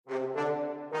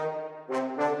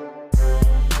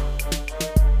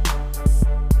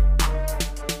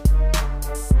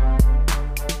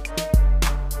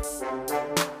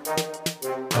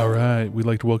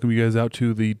like to welcome you guys out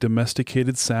to the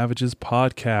Domesticated Savages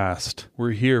podcast.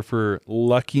 We're here for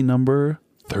lucky number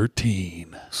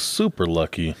 13. Super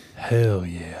lucky. Hell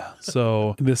yeah.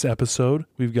 So in this episode,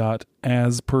 we've got,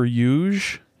 as per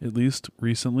usual, at least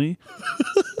recently,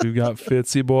 we've got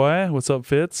Fitzy boy. What's up,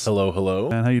 Fitz? Hello, hello.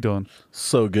 Man, how you doing?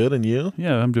 So good, and you?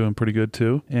 Yeah, I'm doing pretty good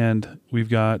too. And we've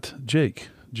got Jake.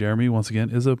 Jeremy, once again,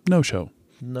 is a no-show.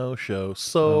 No show.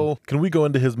 So, can we go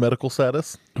into his medical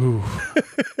status? Ooh.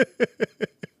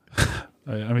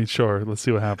 I mean, sure. Let's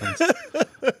see what happens.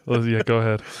 Yeah, go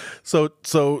ahead. So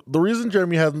the reason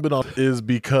Jeremy hasn't been on is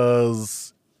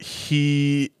because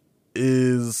he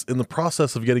is in the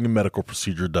process of getting a medical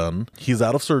procedure done. He's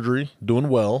out of surgery, doing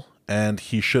well, and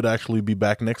he should actually be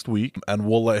back next week. And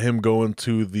we'll let him go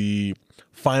into the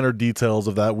finer details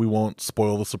of that. We won't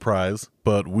spoil the surprise,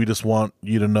 but we just want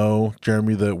you to know,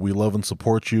 Jeremy, that we love and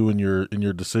support you in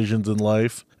your decisions in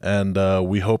life, and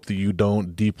we hope that you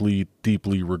don't deeply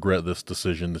regret this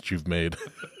decision that you've made,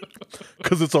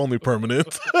 because it's only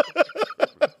permanent.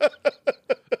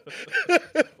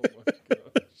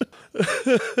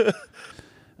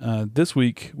 This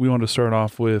week we want to start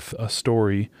off with a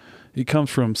story. It comes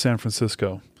from San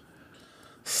Francisco.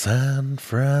 San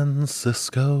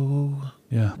Francisco.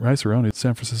 Yeah, rice-a-roni,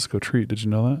 San Francisco treat. Did you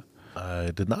know that?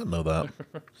 I did not know that.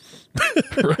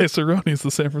 Rice-a-roni is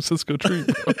the San Francisco treat,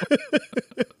 bro.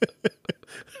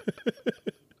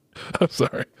 I'm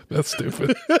sorry. That's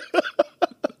stupid.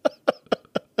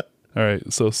 All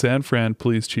right. So San Fran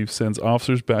police chief sends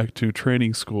officers back to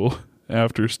training school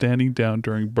after standing down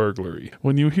during burglary.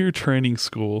 When you hear training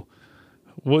school,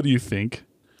 what do you think?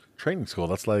 Training school.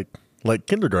 That's like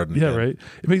kindergarten. Yeah, again. right.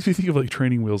 It makes me think of like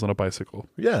training wheels on a bicycle.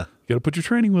 Yeah. You got to put your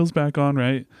training wheels back on,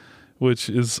 right? Which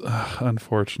is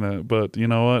unfortunate, but you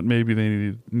know what? Maybe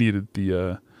they needed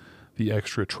the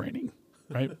extra training,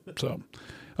 right? So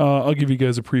I'll give you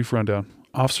guys a brief rundown.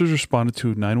 Officers responded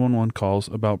to 911 calls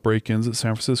about break-ins at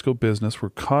San Francisco business were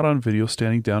caught on video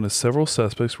standing down as several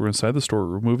suspects were inside the store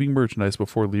removing merchandise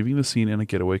before leaving the scene in a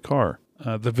getaway car.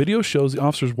 The video shows the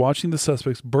officers watching the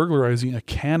suspects burglarizing a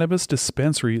cannabis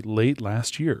dispensary late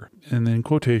last year. And in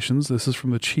quotations, this is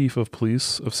from the chief of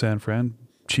police of San Fran,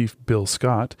 Chief Bill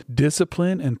Scott.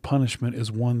 Discipline and punishment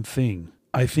is one thing.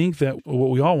 I think that what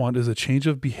we all want is a change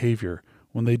of behavior.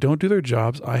 When they don't do their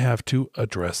jobs, I have to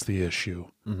address the issue.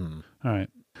 Mm-hmm. All right.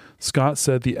 Scott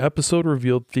said the episode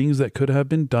revealed things that could have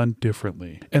been done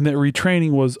differently and that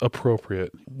retraining was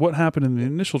appropriate. What happened in the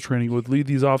initial training would lead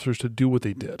these officers to do what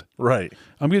they did. Right.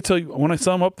 I'm going to tell you, when I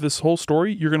sum up this whole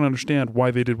story, you're going to understand why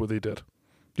they did what they did.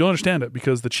 You'll understand it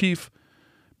because the chief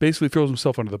basically throws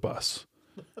himself under the bus.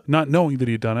 Not knowing that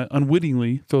he had done it,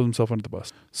 unwittingly throws himself under the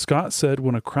bus. Scott said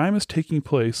when a crime is taking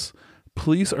place,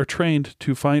 police are trained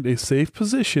to find a safe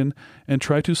position and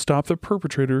try to stop the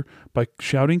perpetrator by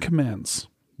shouting commands.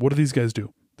 What do these guys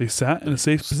do? They sat in a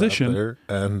safe position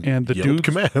and the dudes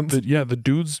commands. The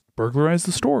dudes burglarized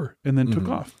the store and then took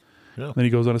off. Yeah. Then he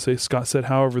goes on to say, Scott said,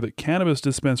 however, that cannabis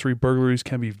dispensary burglaries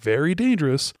can be very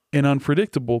dangerous and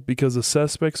unpredictable because the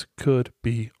suspects could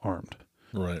be armed.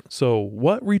 Right. So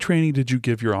what retraining did you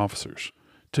give your officers?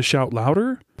 To shout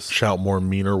louder? Shout more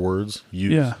meaner words?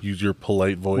 Use your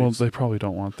polite voice? Well, they probably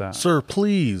don't want that. Sir,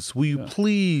 please, will you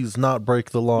please not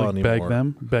break the law anymore?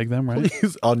 Beg them, right?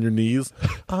 Please, on your knees.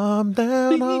 I'm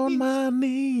down on my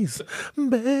knees,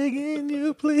 begging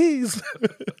you, please.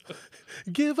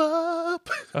 Give up.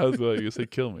 I was going to say,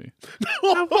 kill me.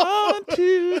 I want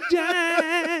to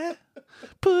die.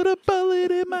 Put a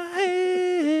bullet in my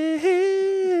head.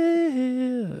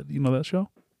 You know that show?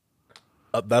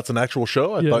 That's an actual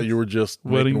show? I thought you were just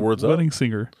making words up. Wedding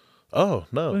Singer. Oh,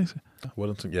 no.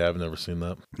 Yeah, I've never seen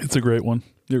that. It's a great one.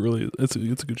 It really is.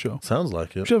 It's a good show. Sounds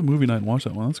like it. We should have movie night and watch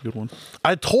that one. That's a good one.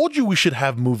 I told you we should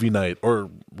have movie night, or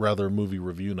rather movie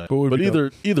review night. But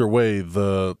either way,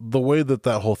 the way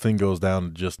that whole thing goes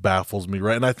down just baffles me,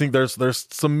 right? And I think there's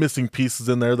some missing pieces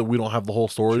in there that we don't have the whole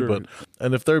story. Sure.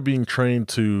 And if they're being trained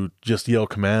to just yell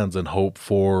commands and hope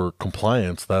for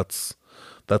compliance, that's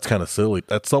kind of silly.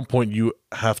 At some point, you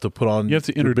have to put on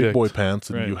your big boy pants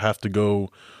and you have to go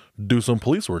do some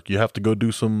police work. You have to go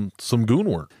do some goon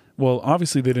work. Well,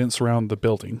 obviously, they didn't surround the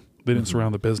building. They didn't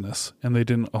surround the business, and they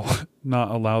didn't not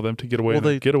allow them to get away in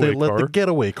the getaway car. They let the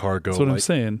getaway car go. That's what I'm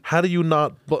saying. How do you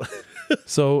not...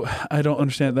 So I don't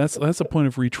understand. That's a point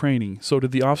of retraining. So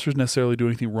did the officers necessarily do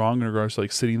anything wrong in regards to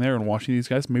like sitting there and watching these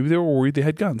guys? Maybe they were worried they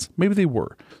had guns. Maybe they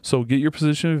were. So get your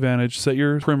position of advantage, set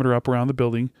your perimeter up around the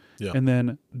building, and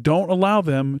then don't allow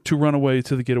them to run away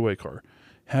to the getaway car.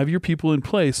 Have your people in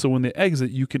place so when they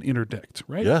exit, you can interdict,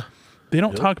 right? Yeah. They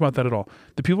don't talk about that at all.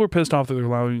 The people are pissed off that they're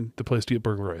allowing the place to get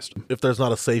burglarized. If there's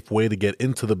not a safe way to get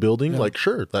into the building, like,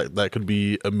 sure, that could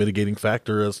be a mitigating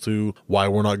factor as to why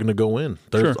we're not going to go in.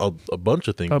 There's a bunch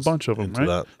of things. A bunch of them, into right?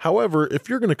 that. However, if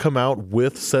you're going to come out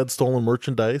with said stolen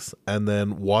merchandise and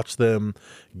then watch them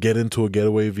get into a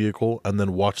getaway vehicle and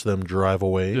then watch them drive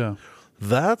away,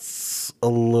 that's a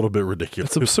little bit ridiculous.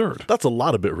 It's absurd. That's a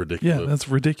lot of bit ridiculous. Yeah, that's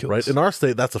ridiculous. Right? In our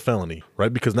state, that's a felony,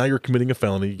 right? Because now you're committing a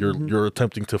felony. You're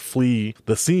attempting to flee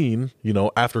the scene,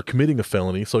 after committing a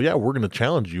felony. So yeah, we're going to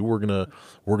challenge you. We're going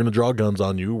to draw guns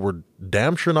on you. We're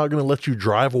damn sure not going to let you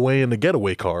drive away in a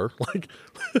getaway car.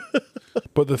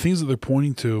 But the things that they're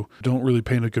pointing to don't really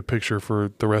paint a good picture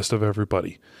for the rest of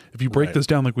everybody. If you break this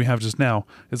down like we have just now,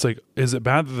 it's like, is it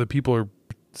bad that the people are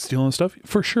stealing stuff?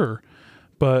 For sure.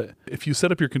 But if you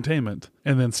set up your containment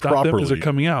and then stop them as they're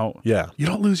coming out, you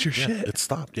don't lose your shit. It's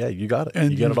stopped. Yeah, you got it.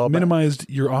 And you get it all minimized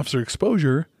your officer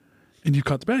exposure, and you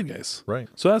caught the bad guys. Right.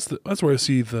 So that's where I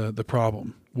see the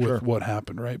problem with what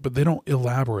happened, right? But they don't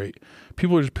elaborate.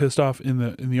 People are just pissed off in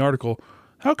the article.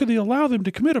 How could they allow them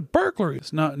to commit a burglary?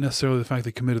 It's not necessarily the fact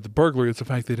they committed the burglary, it's the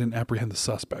fact they didn't apprehend the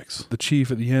suspects. The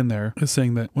chief at the end there is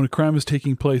saying that when a crime is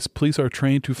taking place, police are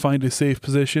trained to find a safe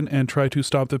position and try to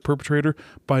stop the perpetrator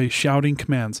by shouting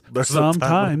commands.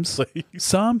 Sometimes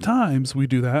we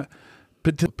do that,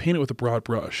 but to paint it with a broad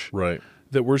brush. Right.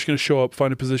 That we're just going to show up,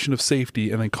 find a position of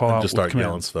safety, and then call out just with start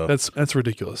commands. yelling stuff. That's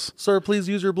ridiculous. Sir, please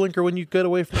use your blinker when you get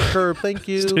away from the curb. Thank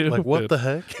you. Like, what the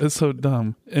heck? It's so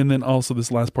dumb. And then also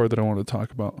this last part that I want to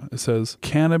talk about. It says,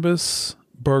 cannabis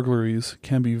burglaries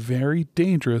can be very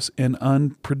dangerous and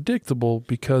unpredictable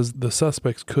because the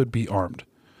suspects could be armed.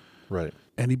 Right.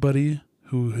 Anybody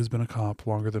who has been a cop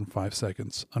longer than 5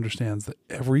 seconds understands that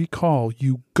every call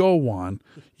you go on,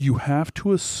 you have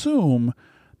to assume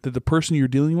that the person you're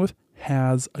dealing with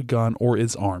has a gun or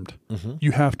is armed.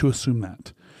 You have to assume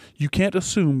that. You can't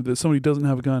assume that somebody doesn't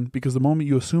have a gun, because the moment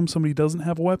you assume somebody doesn't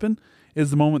have a weapon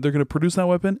is the moment they're going to produce that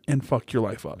weapon and fuck your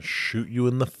life up. Shoot you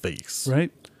in the face.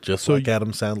 Right? Just like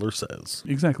Adam Sandler says.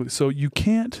 Exactly. So you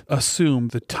can't assume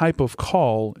the type of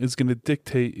call is going to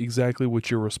dictate exactly what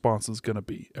your response is going to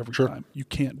be every time. You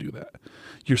can't do that.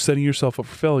 You're setting yourself up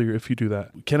for failure if you do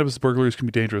that. Cannabis burglaries can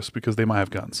be dangerous because they might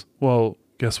have guns. Well,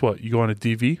 guess what? You go on a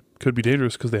DV, could be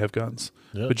dangerous because they have guns.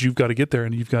 Yeah. But you've got to get there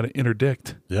and you've got to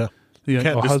interdict. Yeah.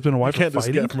 A husband and wife you can't are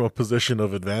fighting. Just get from a position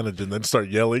of advantage and then start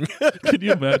yelling. Can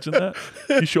you imagine that?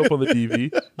 You show up on the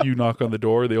DV, you knock on the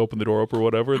door, they open the door up or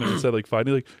whatever, and then instead like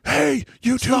fighting, like, hey,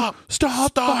 you two,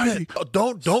 stop fighting.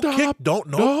 Don't kick,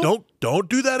 don't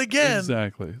do that again.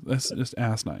 Exactly. That's just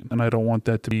asinine. And I don't want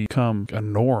that to become a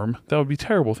norm. That would be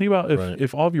terrible. Think about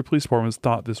if all of your police departments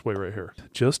thought this way right here.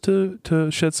 Just to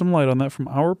shed some light on that from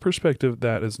our perspective,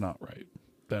 that is not right.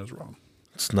 That is wrong.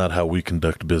 It's not how we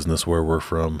conduct business where we're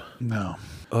from. No.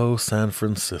 Oh, San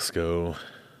Francisco.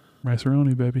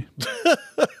 Rice-A-Roni, baby.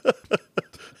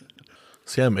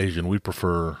 See, I'm Asian. We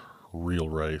prefer real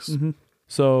rice.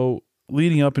 So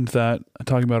leading up into that,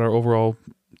 talking about our overall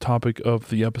topic of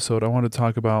the episode, I want to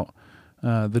talk about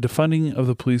the defunding of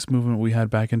the police movement we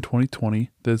had back in 2020.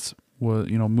 That's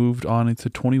moved on into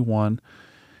 21.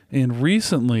 And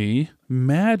recently,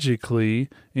 magically,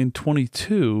 in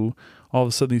 22, all of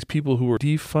a sudden these people who were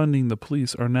defunding the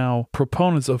police are now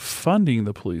proponents of funding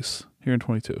the police here in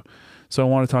 22. So I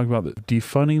want to talk about the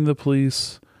defunding the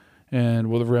police and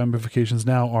what the ramifications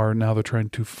now are. Now they're trying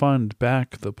to fund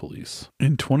back the police.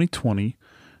 In 2020,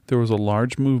 there was a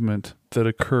large movement that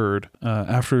occurred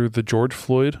after the George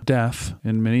Floyd death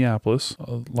in Minneapolis.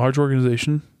 A large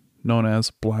organization known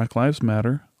as Black Lives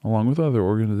Matter, along with other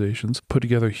organizations, put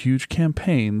together huge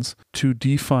campaigns to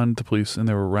defund the police. And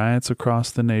there were riots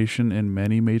across the nation in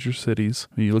many major cities.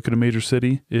 When you look at a major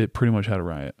city, it pretty much had a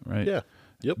riot, right? Yeah.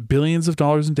 Yep. Billions of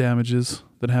dollars in damages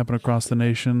that happened across the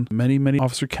nation. Many, many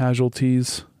officer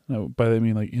casualties. By that I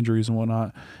mean like injuries and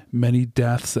whatnot. Many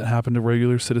deaths that happened to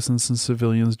regular citizens and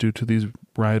civilians due to these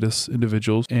riotous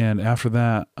individuals. And after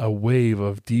that, a wave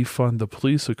of defund the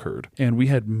police occurred. And we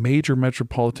had major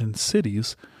metropolitan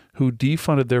cities who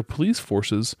defunded their police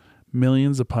forces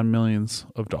millions upon millions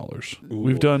of dollars. Ooh.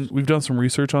 We've done some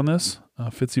research on this.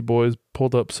 Fitzy Boys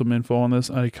pulled up some info on this.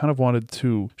 I kind of wanted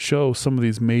to show some of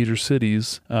these major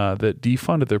cities that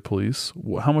defunded their police,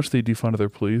 how much they defunded their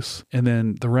police, and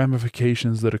then the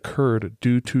ramifications that occurred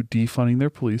due to defunding their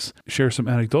police. Share some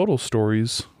anecdotal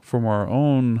stories from our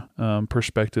own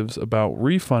perspectives about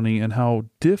refunding and how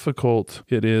difficult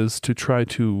it is to try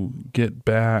to get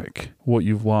back what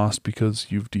you've lost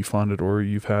because you've defunded or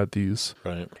you've had these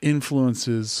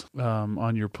influences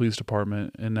on your police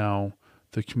department, and now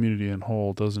the community in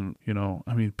whole doesn't,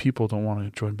 I mean, people don't want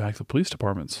to join back the police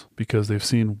departments because they've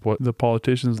seen what the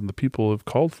politicians and the people have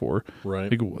called for.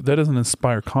 Right. Like, that doesn't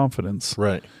inspire confidence.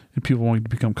 Right. In people wanting to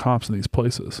become cops in these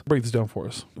places. Break this down for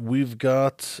us. We've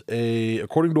got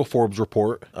according to a Forbes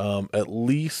report, at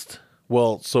least,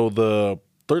 so the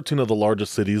 13 of the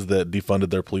largest cities that defunded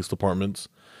their police departments,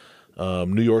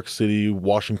 New York City,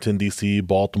 Washington, D.C.,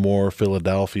 Baltimore,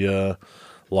 Philadelphia,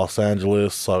 Los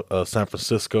Angeles, San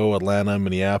Francisco, Atlanta,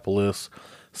 Minneapolis,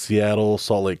 Seattle,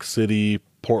 Salt Lake City,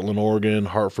 Portland, Oregon,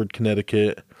 Hartford,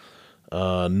 Connecticut,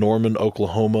 Norman,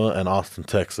 Oklahoma, and Austin,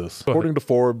 Texas. According to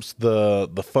Forbes,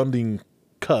 the funding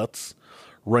cuts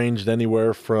ranged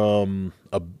anywhere from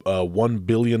 $1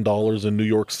 billion in New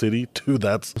York City to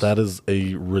that is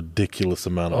a ridiculous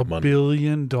amount of money. $1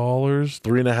 billion?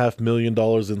 $3.5 million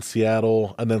in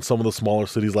Seattle, and then some of the smaller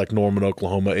cities like Norman,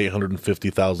 Oklahoma,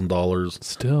 $850,000.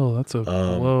 Still, that's a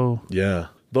blow. Yeah,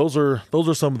 those are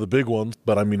some of the big ones.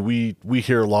 But I mean, we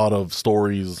hear a lot of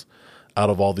stories out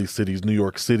of all these cities. New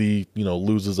York City,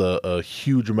 loses a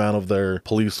huge amount of their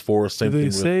police force. Did they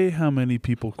say how many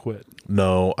people quit?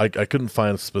 No, I couldn't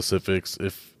find specifics.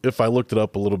 If I looked it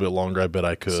up a little bit longer, I bet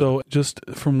I could. So just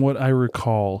from what I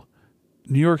recall,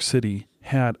 New York City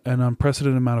had an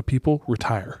unprecedented amount of people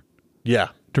retire. Yeah.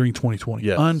 During 2020.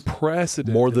 Yes.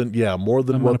 Unprecedented. More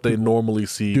than what they normally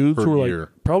see Dudes per were year.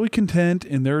 like probably content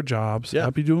in their jobs,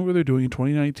 happy doing what they're doing in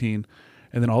 2019.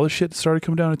 And then all this shit started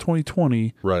coming down in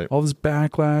 2020. Right. All this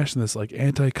backlash and this like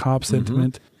anti-cop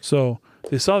sentiment. So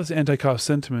they saw this anti-cop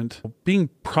sentiment being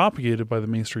propagated by the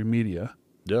mainstream media.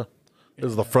 Yeah.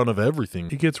 It's the front of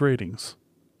everything. It gets ratings.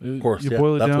 Of course, you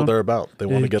boil it that's down, what they're about. They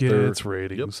want to get their... It gets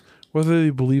ratings. Yep. Whether they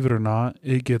believe it or not,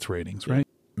 it gets ratings, right?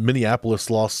 Minneapolis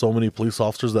lost so many police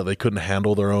officers that they couldn't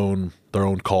handle their own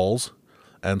calls.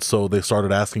 And so they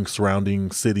started asking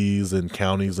surrounding cities and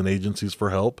counties and agencies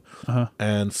for help.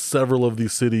 And several of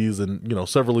these cities and,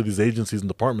 several of these agencies and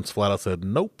departments flat out said,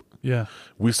 nope. Yeah.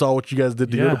 We saw what you guys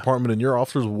did to your department and your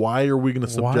officers. Why are we going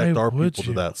to subject our people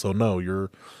to that? So no, you're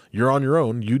on your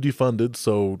own. You defunded.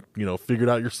 So, figure it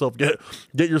out yourself. Get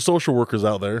your social workers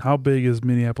out there. How big is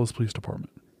Minneapolis Police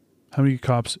Department? How many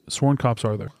sworn cops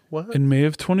are there? What? In May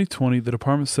of 2020, the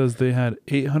department says they had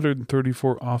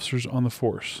 834 officers on the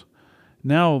force.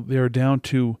 Now they are down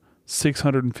to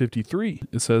 653.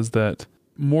 It says that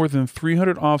more than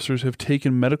 300 officers have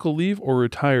taken medical leave or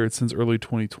retired since early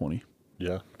 2020.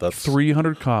 Yeah, that's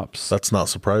 300 cops. That's not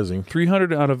surprising.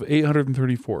 300 out of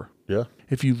 834. Yeah.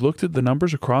 If you looked at the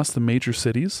numbers across the major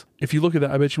cities, if you look at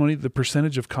that, I bet you money the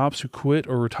percentage of cops who quit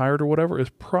or retired or whatever is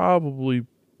probably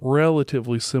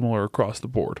relatively similar across the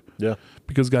board. Yeah.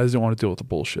 Because guys don't want to deal with the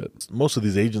bullshit. Most of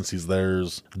these agencies,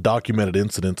 there's documented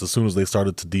incidents. As soon as they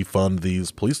started to defund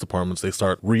these police departments, they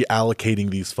start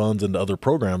reallocating these funds into other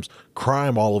programs.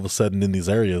 Crime all of a sudden in these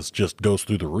areas just goes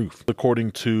through the roof. According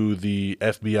to the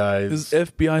FBI's... This is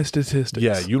FBI statistics.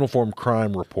 Yeah, Uniform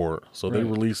Crime Report. So they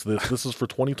released this. This is for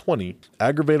 2020.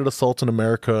 Aggravated assaults in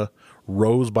America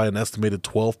rose by an estimated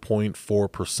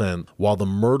 12.4%, while the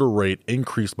murder rate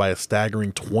increased by a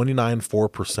staggering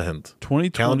 29.4%. 2020,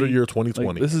 calendar year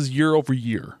 2020. Like, this is year over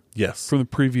year. Yes. From the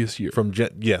previous year.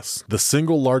 Yes. The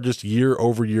single largest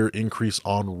year-over-year increase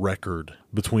on record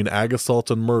between ag assaults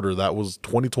and murder. That was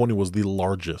 2020 was the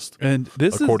largest. And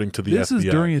this according to the FBI. This is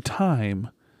during a time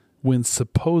when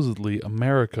supposedly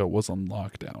America was on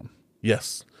lockdown.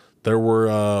 Yes. There were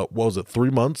 3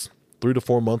 to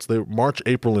 4 months. March,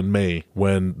 April, and May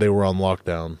when they were on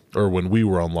lockdown, or when we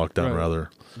were on lockdown, rather.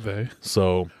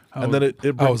 So, and then it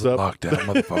brings up. I was lockdown,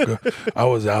 motherfucker. I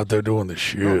was out there doing the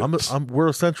shit. No, we're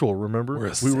essential. Remember,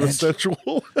 we were essential.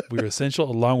 We were essential,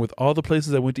 along with all the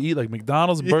places I went to eat, like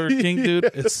McDonald's, Burger King, dude.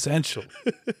 Essential.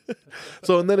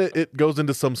 So, and then it goes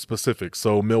into some specifics.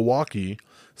 So, Milwaukee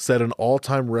set an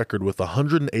all-time record with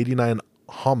 189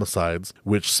 homicides,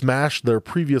 which smashed their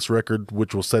previous record,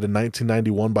 which was set in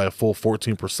 1991 by a full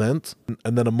 14%.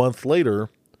 And then a month later,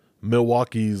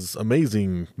 Milwaukee's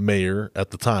amazing mayor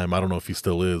at the time, I don't know if he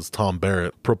still is, Tom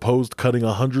Barrett, proposed cutting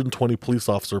 120 police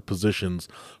officer positions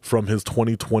from his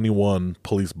 2021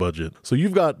 police budget. So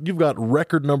you've got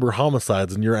record number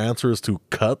homicides, and your answer is to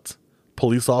cut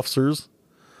police officers?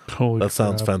 That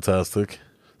sounds fantastic.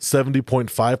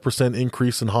 70.5%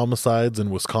 increase in homicides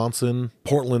in Wisconsin.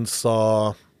 Portland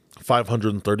saw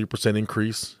 530%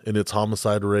 increase in its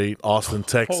homicide rate. Austin,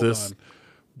 Texas.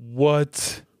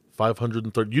 What?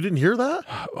 530. You didn't hear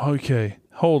that? Okay.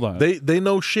 Hold on. They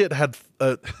no shit had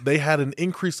they had an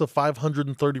increase of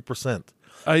 530%.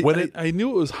 I knew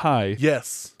it was high.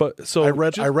 Yes, But so I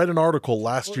read an article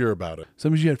last year about it. So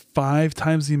that means you had 5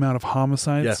 times the amount of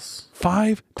homicides? Yes.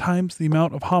 5 times the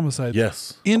amount of homicides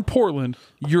Yes. in Portland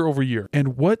year over year.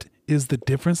 And what is the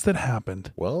difference that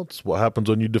happened? Well, it's what happens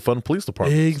when you defund police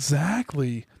departments.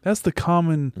 Exactly. That's the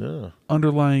common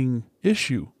underlying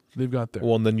issue they've got there.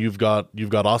 Well, and then you've got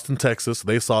Austin, Texas.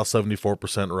 They saw a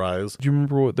 74% rise. Do you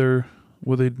remember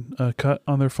what they cut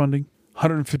on their funding?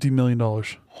 $150 million.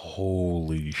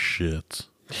 Holy shit.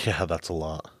 Yeah, that's a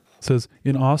lot. It says,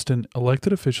 in Austin,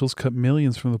 elected officials cut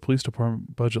millions from the police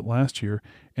department budget last year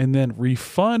and then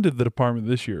refunded the department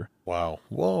this year. Wow.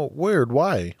 Well, weird.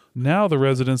 Why? Now the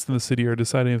residents in the city are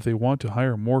deciding if they want to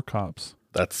hire more cops.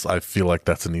 I feel like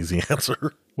that's an easy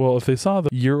answer. Well, if they saw the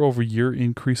year-over-year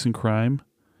increase in crime,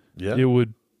 it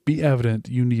would be evident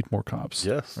you need more cops.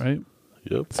 Yes. Right?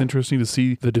 Yep. It's interesting to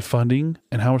see the defunding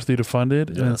and how much they defunded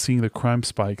and then seeing the crime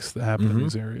spikes that happen in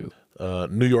these areas.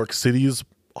 New York City's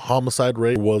homicide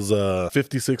rate was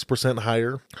 56%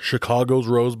 higher. Chicago's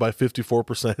rose by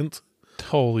 54%.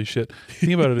 Holy shit.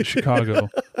 Think about it in Chicago.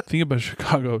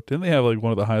 Didn't they have like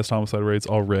one of the highest homicide rates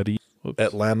already? Whoops.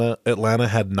 Atlanta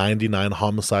had 99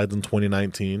 homicides in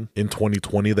 2019. In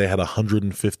 2020, they had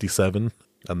 157.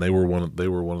 And they were one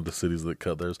of the cities that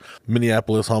cut theirs.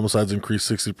 Minneapolis homicides increased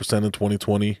 60% in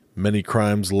 2020. Many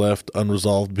crimes left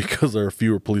unresolved because there are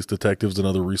fewer police detectives and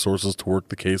other resources to work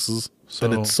the cases.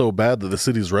 And it's so bad that the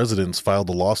city's residents filed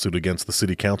a lawsuit against the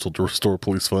city council to restore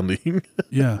police funding.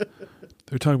 Yeah.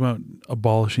 They're talking about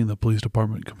abolishing the police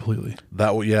department completely.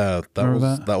 That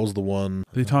was the one.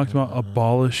 They talked about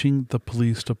abolishing the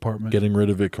police department. Getting rid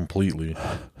of it completely.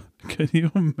 Can you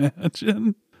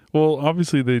imagine? Well,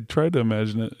 obviously they tried to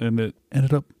imagine it, and it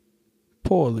ended up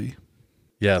poorly.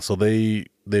 Yeah, so they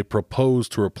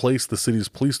proposed to replace the city's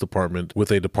police department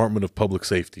with a Department of Public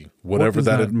Safety. Whatever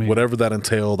that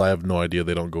entailed, I have no idea.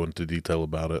 They don't go into detail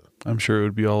about it. I'm sure it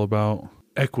would be all about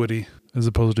equity as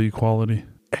opposed to equality.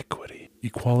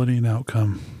 Equality and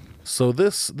outcome. So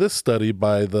this study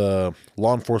by the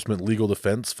Law Enforcement Legal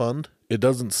Defense Fund, it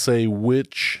doesn't say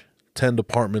which 10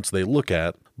 departments they look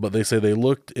at, but they say they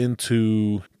looked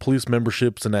into police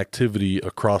memberships and activity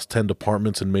across 10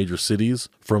 departments in major cities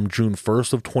from June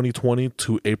 1st of 2020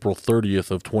 to April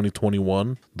 30th of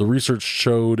 2021. The research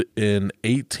showed an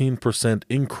 18%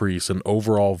 increase in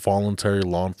overall voluntary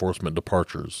law enforcement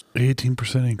departures.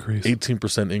 18% increase.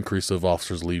 18% increase of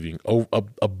officers leaving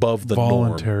above the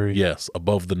voluntary norm. Yes,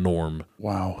 above the norm.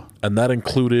 Wow. And that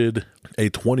included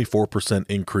a 24%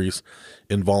 increase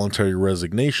in voluntary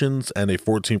resignations and a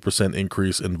 14%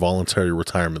 increase in voluntary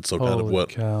retirement. So kind of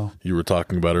what you were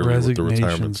talking about earlier with the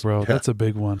retirements. Bro. Yeah. That's a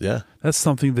big one. Yeah. That's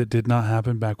something that did not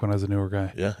happen back when I was a newer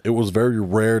guy. Yeah. It was very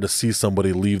rare to see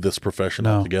somebody leave this profession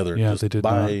altogether. Yeah, they did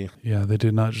not. Yeah, they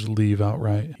did not just leave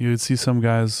outright. You would see some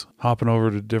guys hopping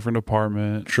over to a different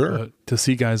department. Sure. But to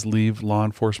see guys leave law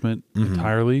enforcement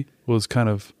entirely was kind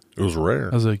of... It was rare.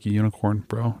 I was like a unicorn,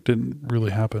 bro. Didn't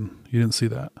really happen. You didn't see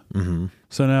that. Mm-hmm.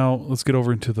 So now let's get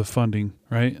over into the funding,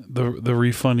 right? The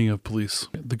refunding of police,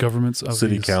 the governments of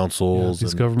city councils,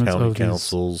 these and governments county of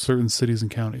councils, certain cities and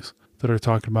counties that are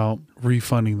talking about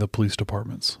refunding the police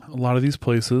departments. A lot of these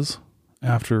places,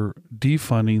 after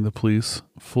defunding the police,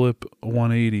 flip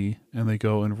 180 and they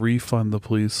go and refund the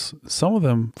police, some of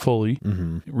them fully,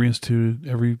 reinstituted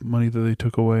every money that they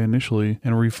took away initially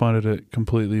and refunded it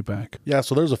completely back. Yeah,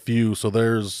 so there's a few. So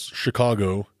there's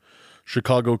Chicago.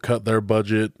 Chicago cut their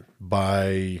budget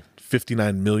by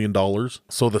 $59 million.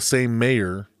 So the same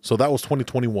mayor, so that was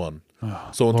 2021.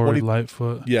 So in Lori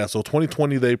Lightfoot. Yeah, so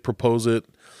 2020 they propose it.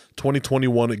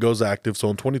 2021 it goes active. So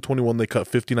in 2021 they cut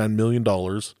 $59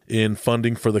 million in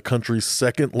funding for the country's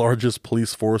second largest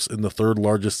police force in the third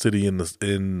largest city in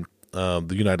the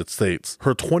United States.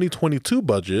 Her 2022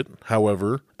 budget,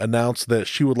 however, announced that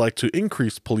she would like to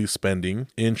increase police spending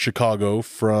in Chicago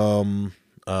from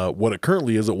what it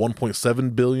currently is at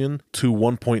 $1.7 billion to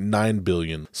 $1.9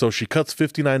 billion. So she cuts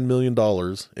 $59 million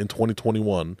in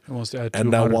 2021 and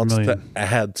now wants to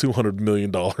add $200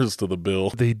 million to the bill.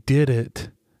 They did it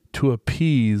to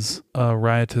appease a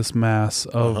riotous mass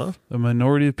of a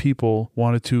minority of people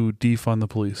wanted to defund the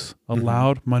police. A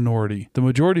loud minority. The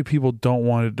majority of people don't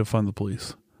want to defund the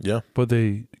police. Yeah. But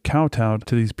they kowtowed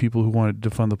to these people who wanted to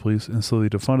defund the police, and so they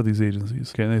defunded these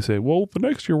agencies. Okay, and they say, well, the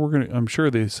next year I'm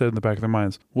sure they said in the back of their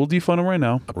minds, we'll defund them right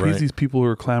now, appease these people who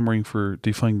are clamoring for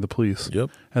defunding the police. Yep.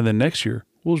 And then next year,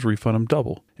 we'll just refund them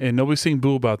double. And nobody's saying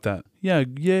boo about that. Yeah,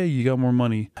 you got more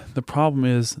money. The problem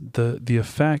is the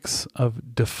effects of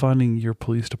defunding your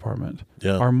police department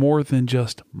are more than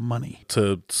just money.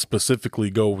 To specifically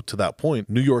go to that point,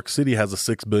 New York City has a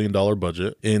 $6 billion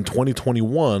budget. In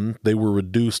 2021, they were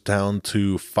reduced down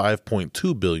to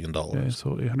 $5.2 billion. Okay,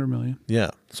 so $800 million.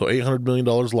 Yeah, so $800 million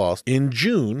lost. In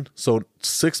June, so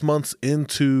 6 months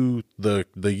into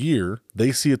the year,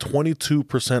 they see a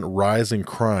 22% rise in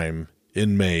crime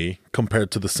in May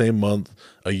compared to the same month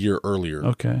a year earlier.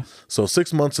 Okay. So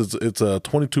 6 months, it's a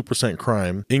 22%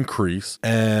 crime increase,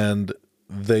 and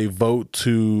they vote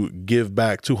to give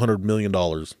back $200 million,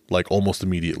 like almost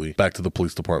immediately, back to the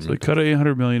police department. So they cut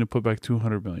 $800 million and put back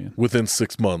 $200 million. Within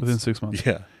 6 months. Within 6 months.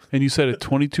 Yeah. And you said a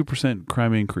 22%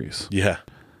 crime increase. Yeah.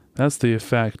 That's the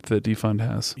effect that defund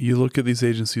has. You look at these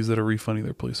agencies that are refunding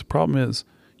their police. The problem is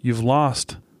you've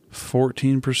lost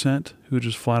 14% who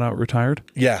just flat out retired.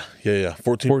 Yeah.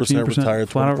 14% retired,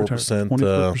 flat out 24%,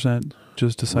 24%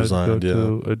 just decided resigned, to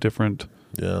go to a different.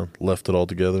 Yeah, left it all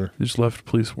together. They just left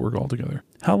police work altogether.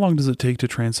 How long does it take to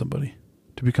train somebody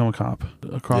to become a cop?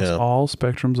 Across all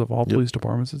spectrums of all police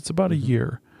departments, it's about a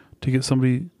year to get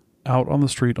somebody out on the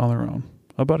street on their own.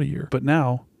 About a year. But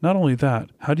now, not only that,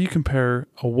 how do you compare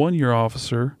a 1-year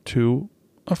officer to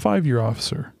a 5-year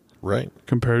officer? Right.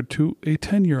 Compared to a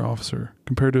 10-year officer,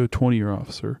 compared to a 20-year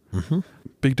officer. Mm-hmm.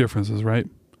 Big differences, right?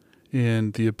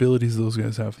 In the abilities those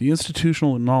guys have. The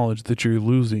institutional knowledge that you're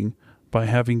losing by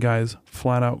having guys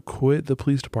flat out quit the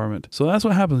police department. So that's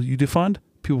what happens. You defund,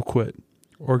 people quit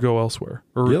or go elsewhere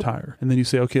or retire. And then you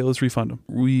say, okay, let's refund them.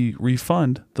 We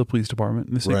refund the police department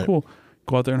and they say, cool,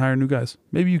 go out there and hire new guys.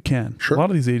 Maybe you can. Sure. A lot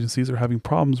of these agencies are having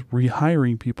problems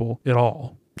rehiring people at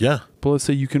all. Yeah. But let's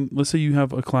say you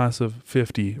have a class of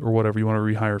 50 or whatever. You want to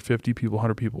rehire 50 people,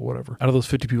 100 people, whatever. Out of those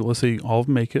 50 people, let's say all of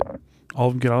them make it. All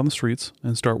of them get out on the streets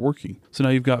and start working. So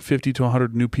now you've got 50 to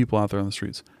 100 new people out there on the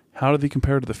streets. How do they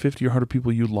compare to the 50 or 100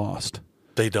 people you lost?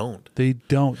 They don't. They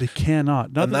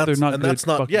cannot. Not that they're not good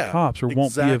fucking cops or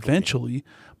won't be eventually,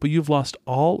 but you've lost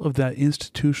all of that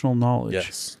institutional knowledge.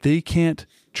 Yes. They can't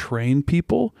train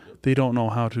people. They don't know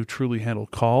how to truly handle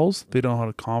calls. They don't know how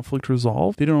to conflict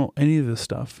resolve. They don't know any of this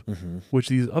stuff, which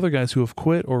these other guys who have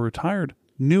quit or retired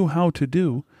knew how to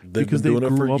do because they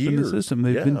grew up in the system.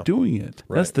 They've been doing it.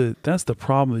 Right. That's the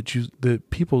problem that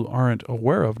people aren't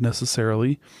aware of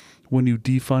necessarily when you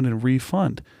defund and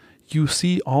refund. You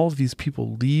see all of these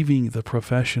people leaving the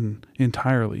profession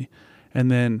entirely,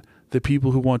 and then the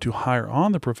people who want to hire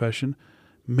on the profession,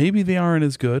 maybe they aren't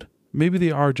as good. Maybe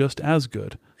they are just as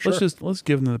good. Sure. Let's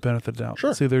give them the benefit of the doubt.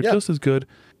 Sure. Say they're just as good.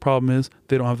 Problem is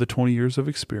they don't have the 20 years of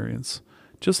experience.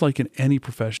 Just like in any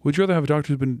profession. Would you rather have a doctor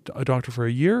who's been a doctor for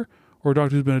a year or a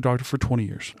doctor who's been a doctor for 20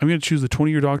 years? I'm going to choose the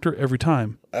 20-year doctor every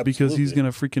time. Absolutely. Because he's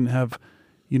going to freaking have,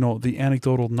 the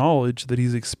anecdotal knowledge that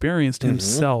he's experienced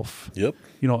himself. Yep.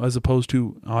 As opposed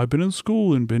to, I've been in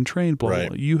school and been trained, blah, Right.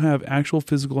 blah. You have actual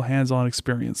physical hands-on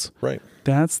experience. Right.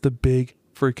 That's the big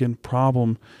freaking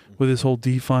problem with this whole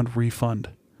defund, refund.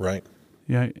 Right.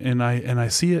 Yeah, and I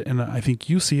see it, and I think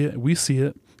you see it. We see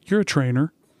it. You're a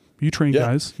trainer. You train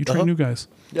guys. You train new guys.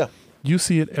 Yeah. You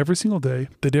see it every single day,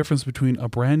 the difference between a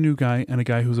brand new guy and a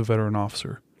guy who's a veteran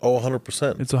officer. Oh,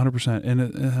 100%. It's 100%. And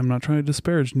I'm not trying to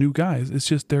disparage new guys. It's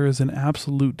just there is an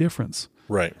absolute difference.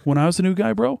 Right. When I was a new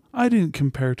guy, bro, I didn't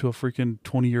compare to a freaking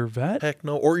 20-year vet. Heck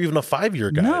no. Or even a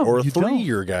 5-year guy. No, or a you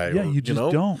 3-year guy. Yeah, you just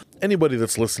don't. Anybody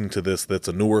that's listening to this that's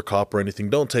a newer cop or anything,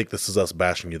 don't take this as us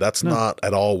bashing you. That's not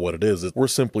at all what it is. We're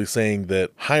simply saying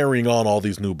that hiring on all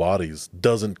these new bodies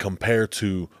doesn't compare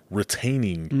to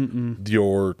retaining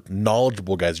your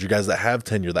knowledgeable guys, your guys that have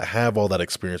tenure, that have all that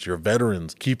experience, your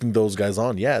veterans, keeping those guys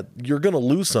on. Yeah, you're going to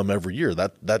lose some every year.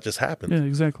 That just happens. Yeah,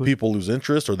 exactly. People lose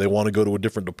interest, or they want to go to a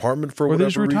different department for whatever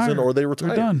reason, or they retire.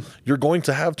 They're done. You're going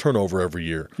to have turnover every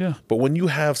year. Yeah. But when you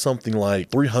have something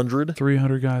like 300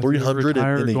 guys, 300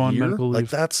 retire, in go a on year, medical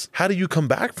like leave. how do you come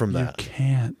back from that? You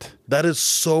can't. That is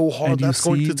so hard. And That's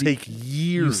going to take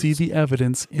years. You see the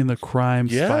evidence in the crime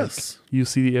Yes. spike. You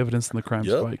see the evidence in the crime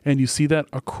spike. And you see that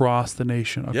across the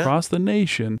nation. Across the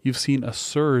nation, you've seen a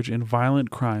surge in violent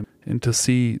crime. And to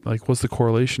see, what's the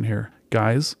correlation here?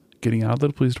 Guys getting out of the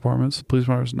police departments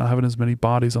not having as many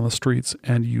bodies on the streets,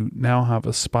 and you now have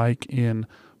a spike in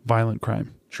violent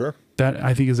crime. Sure. That,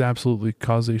 I think, is absolutely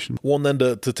causation. Well, and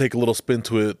then to take a little spin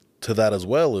to it, to that as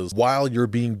well is while you're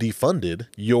being defunded,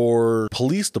 your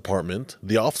police department,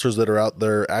 the officers that are out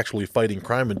there actually fighting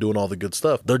crime and doing all the good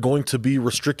stuff, they're going to be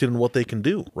restricted in what they can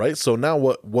do, right? So now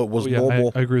what was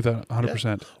normal... I agree with that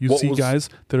 100%. You What see was- guys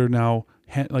that are now...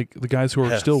 like the guys who are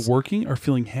Yes. still working are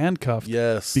feeling handcuffed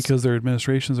Yes. because their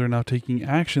administrations are now taking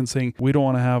action saying, we don't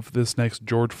want to have this next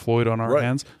George Floyd on our Right.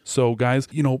 hands. So guys,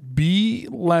 be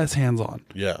less hands-on.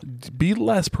 Yeah, Be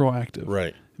less proactive.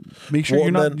 right. Make sure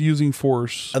Well, you're and not using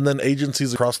force. And then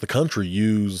agencies across the country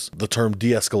use the term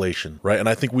de-escalation, right? And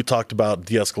I think we talked about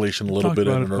de-escalation a little talked bit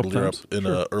in about an it a couple earlier times. in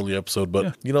Sure. an early episode,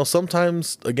 but Yeah.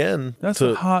 sometimes again, That's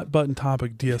a hot button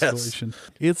topic, de-escalation.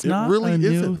 It's It not really a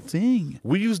new isn't. thing.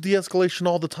 we use de-escalation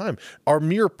all the time. Our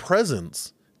mere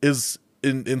presence is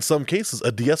in some cases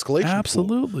a de-escalation tool.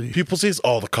 Absolutely. People say,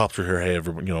 "Oh, the cops are here. Hey,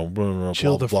 everyone, blah, blah,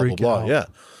 Chill blah, the blah, freak blah, blah." out. Yeah,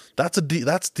 that's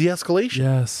de-escalation.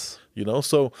 Yes.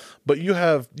 So but you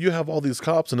have all these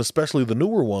cops, and especially the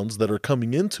newer ones that are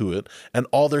coming into it, and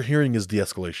all they're hearing is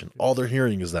de-escalation. All they're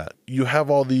hearing is that. You have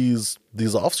all these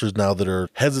officers now that are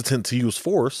hesitant to use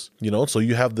force, so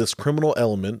you have this criminal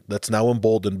element that's now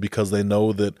emboldened because they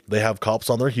know that they have cops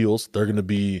on their heels. They're going to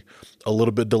be a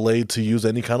little bit delayed to use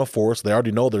any kind of force. They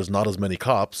already know there's not as many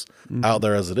cops out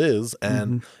there as it is,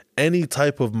 and any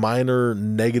type of minor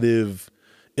negative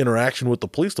interaction with the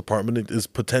police department is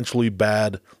potentially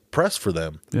bad press for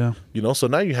them. Yeah. So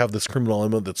now you have this criminal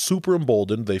element that's super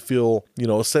emboldened. They feel,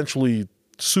 essentially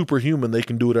superhuman. They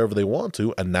can do whatever they want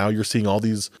to. And now you're seeing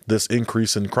this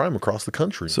increase in crime across the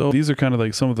country. So these are kind of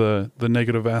like some of the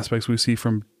negative aspects we see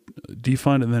from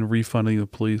defund and then refunding the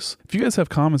police. If you guys have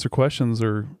comments or questions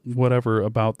or whatever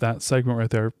about that segment right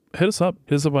there, hit us up.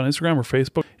 Hit us up on Instagram or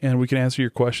Facebook, and we can answer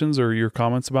your questions or your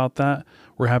comments about that.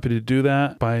 We're happy to do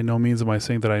that. By no means am I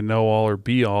saying that I know all or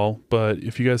be all, but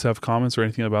if you guys have comments or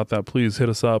anything about that, please hit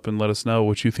us up and let us know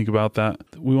what you think about that.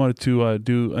 We wanted to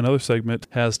do another segment,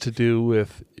 has to do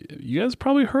with, you guys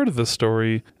probably heard of this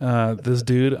story. This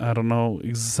dude, I don't know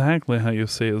exactly how you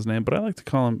say his name, but I like to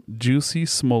call him Juicy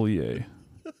Smollett.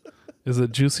 Is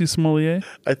it Juicy Smollett?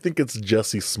 I think it's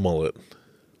Jesse Smollett.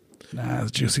 Nah,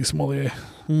 it's Juicy Smollett.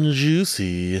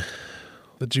 Juicy.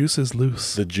 The juice is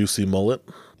loose. The juicy mullet.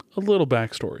 A little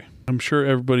backstory. I'm sure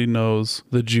everybody knows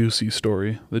the Juicy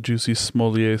story, the Juicy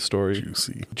Smollett story.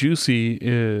 Juicy. Juicy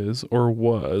is or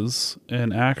was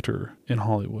an actor in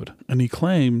Hollywood, and he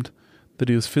claimed that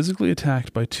he was physically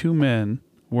attacked by two men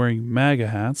wearing MAGA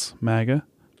hats, MAGA,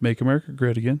 Make America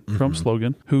Great Again, Trump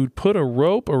slogan, who put a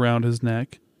rope around his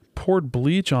neck, poured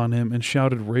bleach on him, and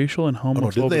shouted racial and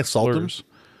homophobic didn't they assault slurs. him?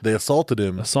 They assaulted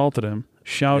him.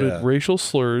 Shouted racial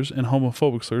slurs and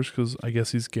homophobic slurs, because I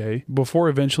guess he's gay, before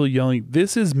eventually yelling,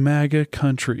 "This is MAGA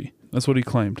country." That's what he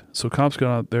claimed. So cops got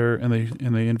out there and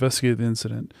they investigated the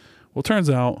incident. Well, turns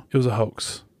out it was a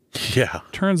hoax. Yeah.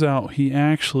 Turns out he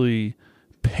actually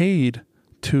paid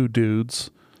two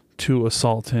dudes to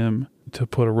assault him, to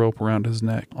put a rope around his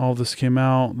neck. All this came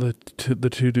out. The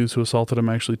two dudes who assaulted him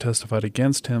actually testified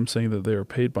against him, saying that they were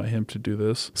paid by him to do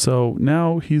this. So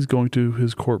now he's going to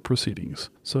his court proceedings.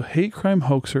 So hate crime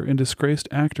hoaxer and disgraced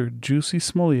actor Juicy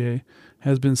Smollett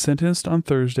has been sentenced on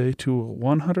Thursday to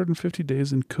 150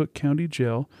 days in Cook County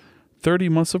Jail, 30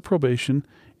 months of probation,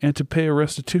 and to pay a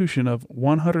restitution of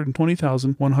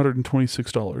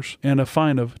 $120,126 and a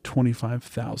fine of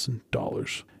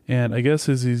 $25,000. And I guess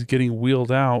as he's getting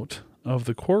wheeled out of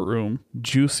the courtroom,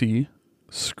 Juicy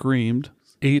screamed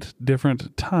 8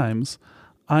 different times,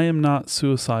 "I am not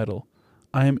suicidal.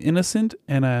 I am innocent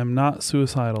and I am not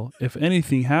suicidal. If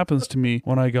anything happens to me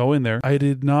when I go in there, I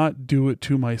did not do it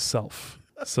to myself."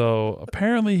 So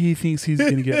apparently he thinks he's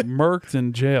going to get murked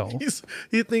in jail.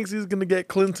 He thinks he's going to get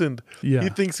Clintoned. Yeah. He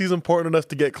thinks he's important enough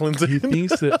to get Clintoned. He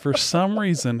thinks that for some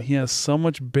reason he has so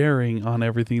much bearing on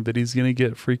everything that he's going to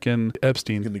get freaking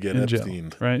Epstein Gonna get in jail,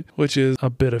 Epsteined. right? Which is a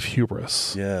bit of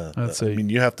hubris. Yeah. I'd say. I mean,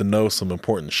 you have to know some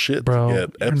important shit Bro, to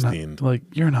get Epstein.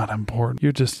 you're not important.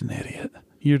 You're just an idiot.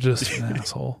 You're just an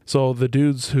asshole. So the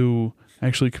dudes who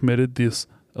actually committed this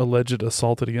alleged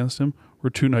assault against him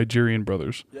were two Nigerian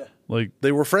brothers. Yeah. Like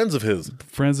They were friends of his.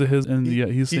 and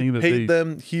he's saying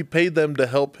that He paid them to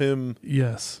help him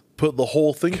yes, put the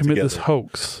whole thing commit together. this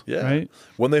hoax. Yeah. Right?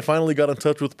 When they finally got in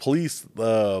touch with police,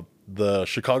 the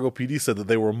Chicago PD said that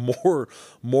they were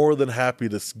more than happy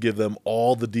to give them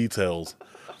all the details.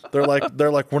 They're like,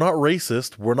 we're not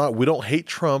racist. We don't hate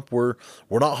Trump. We're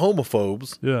not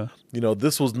homophobes. Yeah.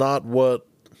 This was not what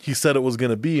he said it was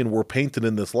going to be, and we're painted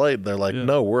in this light. They're like,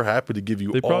 no, we're happy to give you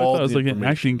all the They probably thought it was like an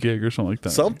information. acting gig or something like that.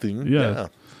 Something. Yeah.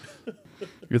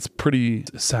 It's pretty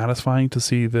satisfying to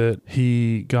see that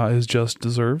he got his just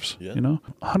deserves. Yeah.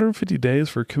 150 days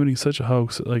for committing such a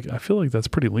hoax. Like, I feel like that's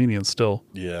pretty lenient still,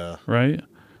 Yeah. right?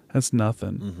 That's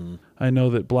nothing. Mm-hmm. I know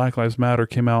that Black Lives Matter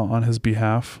came out on his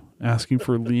behalf, asking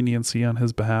for leniency on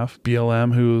his behalf.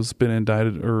 BLM, who's been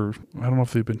indicted, or I don't know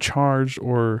if they've been charged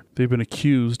or they've been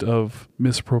accused of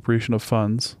misappropriation of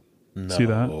funds. No. See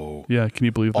that? Yeah, can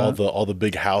you believe that? All the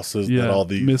big houses that all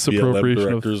the misappropriation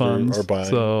BLM of directors funds. are buying.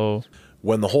 So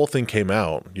when the whole thing came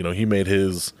out, you know, he made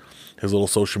his little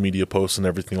social media posts and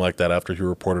everything like that after he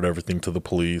reported everything to the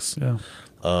police. yeah.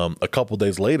 A couple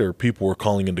days later, people were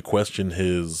calling into question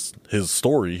his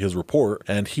story, his report,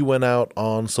 and he went out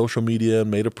on social media and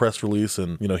made a press release,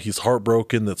 and, you know, he's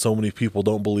heartbroken that so many people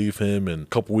don't believe him, and a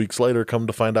couple weeks later, come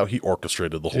to find out he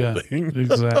orchestrated the whole thing.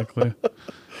 Exactly.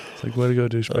 It's like, way to go,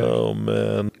 douchebag. Oh,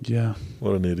 man. Yeah.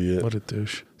 What an idiot. What a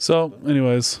douche. So,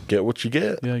 anyways. Get what you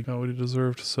get. Yeah, you got what you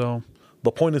deserved, so.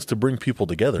 The point is to bring people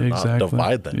together, not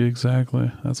divide them.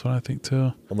 Exactly. That's what I think,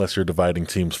 too. Unless you're dividing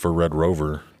teams for Red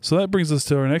Rover. So that brings us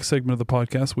to our next segment of the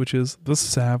podcast, which is the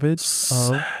Savage of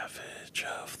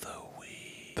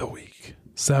the Week.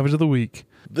 Savage of the Week.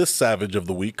 This Savage of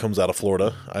the Week comes out of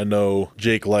Florida. I know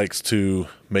Jake likes to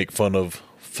make fun of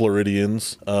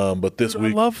Floridians, but this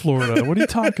week... I love Florida. What are you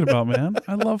talking about, man?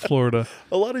 I love Florida.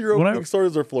 A lot of your opening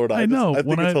stories are Florida. I know. I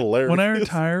think it's hilarious. When I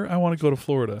retire, I want to go to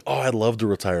Florida. Oh, I'd love to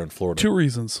retire in Florida. 2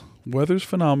 reasons. Weather's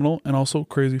phenomenal, and also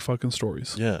crazy fucking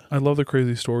stories. Yeah. I love the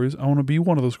crazy stories. I want to be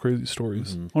one of those crazy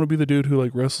stories. I want to be the dude who,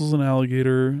 like, wrestles an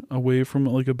alligator away from,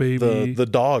 like, a baby. The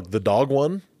dog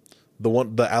one,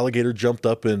 the alligator jumped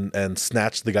up and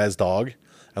snatched the guy's dog.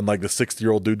 And like the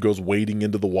 60-year-old dude goes wading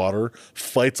into the water,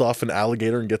 fights off an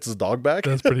alligator and gets his dog back.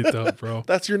 That's pretty dope, bro.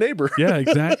 That's your neighbor. Yeah,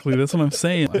 exactly. That's what I'm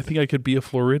saying. I think I could be a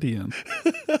Floridian.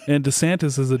 And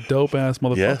DeSantis is a dope-ass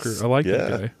motherfucker. Yes. I like that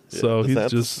guy. So DeSantis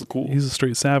he's just cool. He's a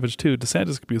straight savage, too.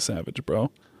 DeSantis could be a savage,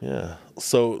 bro. Yeah.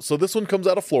 So this one comes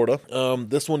out of Florida.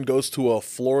 This one goes to a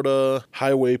Florida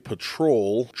Highway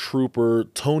Patrol trooper,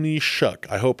 Tony Schuck.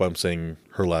 I hope I'm saying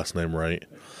her last name right.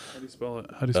 How do you spell it?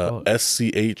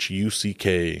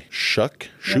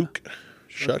 Schuck.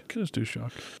 Shuck. Just do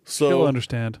Shuck. So he'll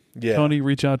understand. Yeah. Tony,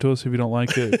 reach out to us if you don't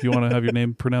like it. If you want to have your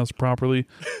name pronounced properly,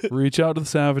 reach out to the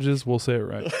Savages. We'll say it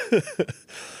right.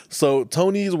 So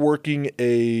Tony's working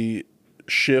a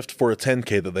shift for a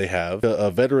 10K that they have, a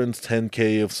veteran's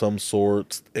 10K of some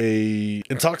sort. A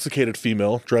intoxicated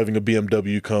female driving a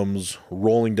BMW comes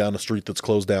rolling down a street that's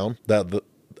closed down.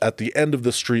 At the end of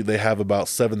the street, they have about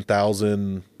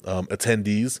 7,000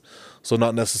 attendees. So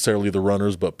not necessarily the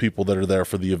runners, but people that are there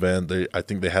for the event. I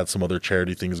think they had some other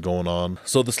charity things going on.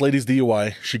 So this lady's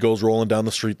DUI. She goes rolling down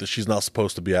the street that she's not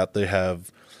supposed to be at. They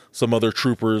have some other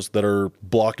troopers that are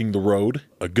blocking the road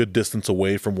a good distance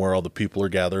away from where all the people are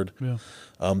gathered. Yeah.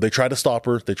 They try to stop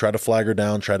her. They try to flag her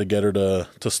down, try to get her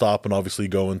to stop and obviously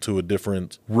go into a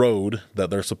different road that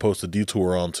they're supposed to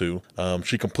detour onto.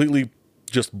 She completely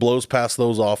just blows past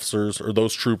those officers or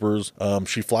those troopers.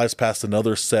 She flies past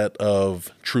another set of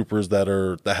troopers that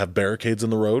have barricades in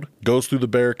the road, goes through the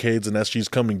barricades, and as she's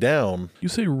coming down... You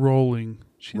say rolling.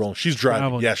 She's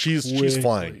driving. Yeah, she's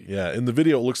flying. Yeah, in the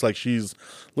video it looks like she's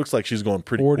going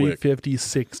pretty 40, quick. 50,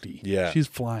 60. Yeah. She's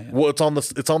flying. Well, it's on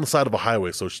the side of a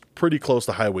highway, so she's pretty close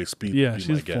to highway speed. Yeah,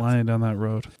 she's flying down that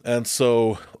road. And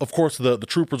so, of course, the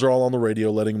troopers are all on the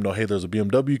radio letting them know, hey, there's a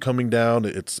BMW coming down.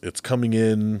 It's coming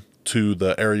in to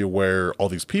the area where all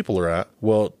these people are at.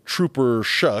 Well, Trooper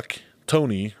Shuck,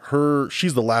 Tony,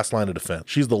 she's the last line of defense.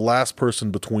 She's the last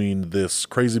person between this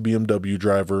crazy BMW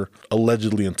driver,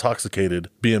 allegedly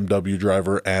intoxicated BMW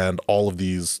driver, and all of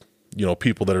these,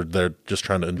 people that are there just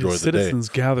trying to enjoy the day. Citizens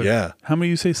gathered. Yeah. How many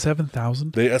you say?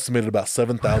 7,000? They estimated about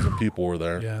 7,000 people were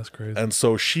there. Yeah, that's crazy. And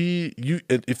so if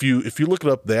you look it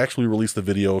up, they actually released the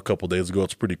video a couple days ago.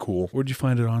 It's pretty cool. Where'd you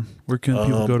find it on? Where can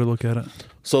people go to look at it?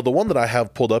 So the one that I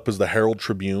have pulled up is the Herald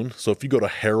Tribune. So if you go to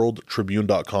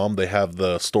heraldtribune.com, they have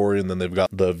the story, and then they've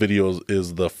got the videos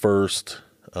is the first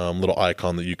little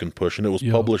icon that you can push, and it was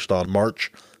published on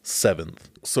March 7th.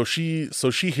 So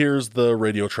she hears the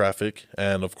radio traffic,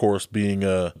 and of course, being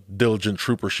a diligent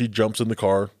trooper, she jumps in the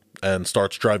car and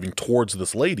starts driving towards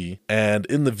this lady. And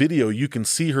in the video, you can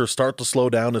see her start to slow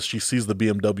down as she sees the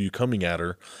BMW coming at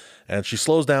her. And she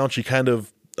slows down. She kind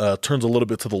of turns a little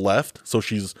bit to the left, so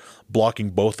she's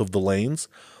blocking both of the lanes.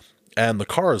 And the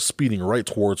car is speeding right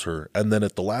towards her. And then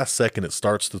at the last second, it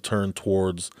starts to turn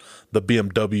towards the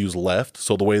BMW's left.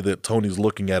 So the way that Tony's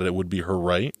looking at it would be her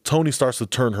right. Tony starts to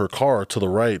turn her car to the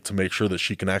right to make sure that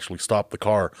she can actually stop the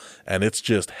car. And it's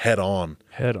just head on.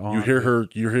 Head on. You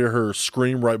hear her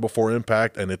scream right before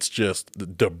impact, and it's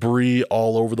just debris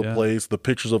all over the place. The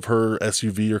pictures of her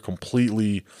SUV are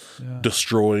completely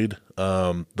destroyed.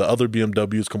 The other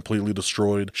BMW is completely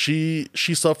destroyed. She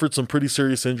suffered some pretty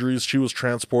serious injuries. She was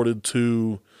transported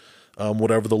to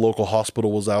whatever the local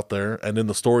hospital was out there. And in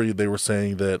the story, they were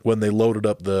saying that when they loaded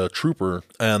up the trooper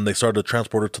and they started to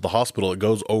transport her to the hospital, it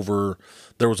goes over,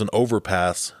 there was an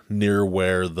overpass near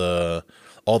where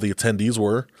all the attendees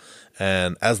were.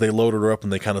 And as they loaded her up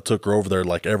and they kind of took her over there,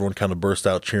 like everyone kind of burst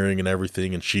out cheering and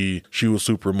everything. And she was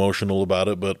super emotional about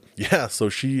it. But yeah, so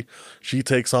she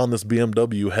takes on this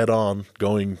BMW head on,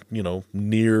 going,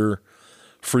 near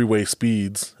freeway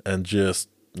speeds, and just,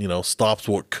 stops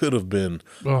what could have been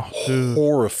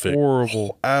horrific,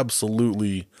 horrible,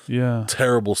 absolutely yeah,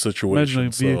 terrible situation.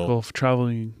 Imagine a vehicle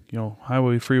traveling,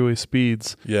 highway, freeway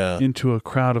speeds, into a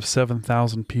crowd of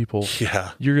 7,000 people.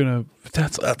 Yeah,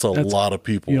 that's a lot of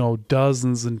people.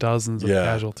 Dozens and dozens of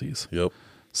casualties. Yep.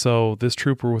 So this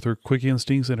trooper, with her quick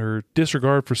instincts and her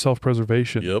disregard for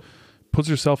self-preservation, puts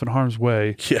herself in harm's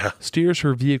way, steers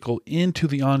her vehicle into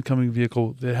the oncoming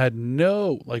vehicle that had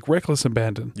no, reckless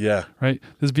abandon. Yeah. Right?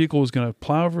 This vehicle was going to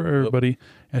plow over everybody,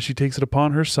 and she takes it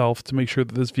upon herself to make sure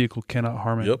that this vehicle cannot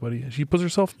harm anybody. She puts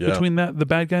herself between the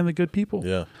bad guy and the good people.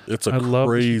 Yeah. It's a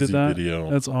crazy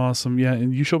video. That's awesome. Yeah,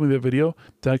 and you showed me that video.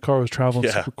 That car was traveling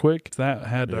super quick. That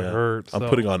had to hurt. I'm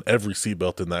putting on every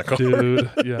seatbelt in that car. Dude,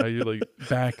 yeah, you're the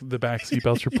back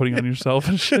seatbelts you're putting on yourself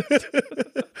and shit.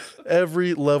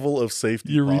 Every level of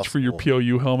safety. You reach for your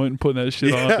POU helmet and putting that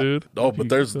shit on, dude. Oh, but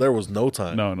there was no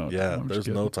time. No. Yeah, there's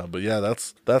no time. But yeah,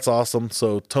 that's awesome.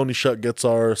 So Tony Shuck gets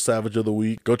our Savage of the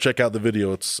Week. Go check out the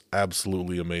video. It's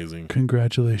absolutely amazing.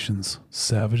 Congratulations,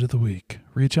 Savage of the Week.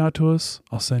 Reach out to us.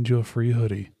 I'll send you a free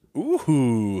hoodie.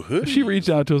 Ooh, hoodie. If she reached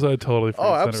out to us, I'd totally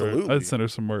absolutely. I'd send her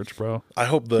some merch, bro. I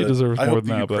hope she deserves more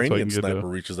than that, but that's what I Ukrainian can sniper do.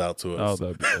 reaches out to us.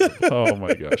 Oh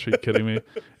my gosh, are you kidding me?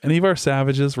 Any of our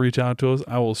savages reach out to us,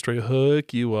 I will straight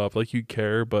hook you up like you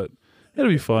care, but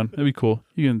it'll be fun. It'll be cool.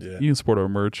 You can support our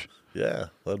merch. Yeah,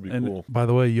 that'd be cool. By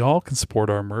the way, y'all can support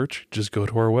our merch. Just go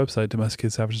to our website,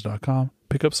 domesticatesavages.com.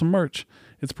 Pick up some merch.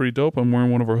 It's pretty dope. I'm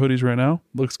wearing one of our hoodies right now.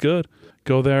 Looks good.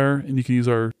 Go there and you can use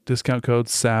our discount code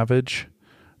SAVAGE.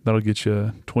 That'll get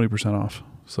you 20% off.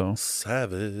 So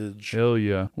Savage. Hell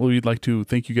yeah. Well, we'd like to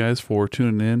thank you guys for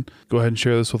tuning in. Go ahead and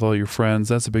share this with all your friends.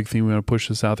 That's a big thing. We want to push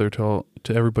this out there to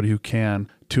everybody who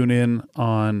can. Tune in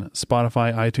on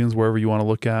Spotify, iTunes, wherever you want to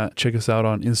look at. Check us out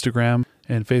on Instagram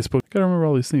and Facebook. Gotta remember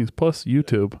all these things. Plus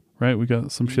YouTube, right? We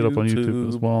got some shit up on YouTube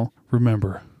as well.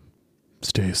 Remember,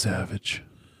 stay savage.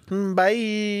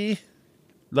 Bye.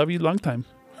 Love you long time.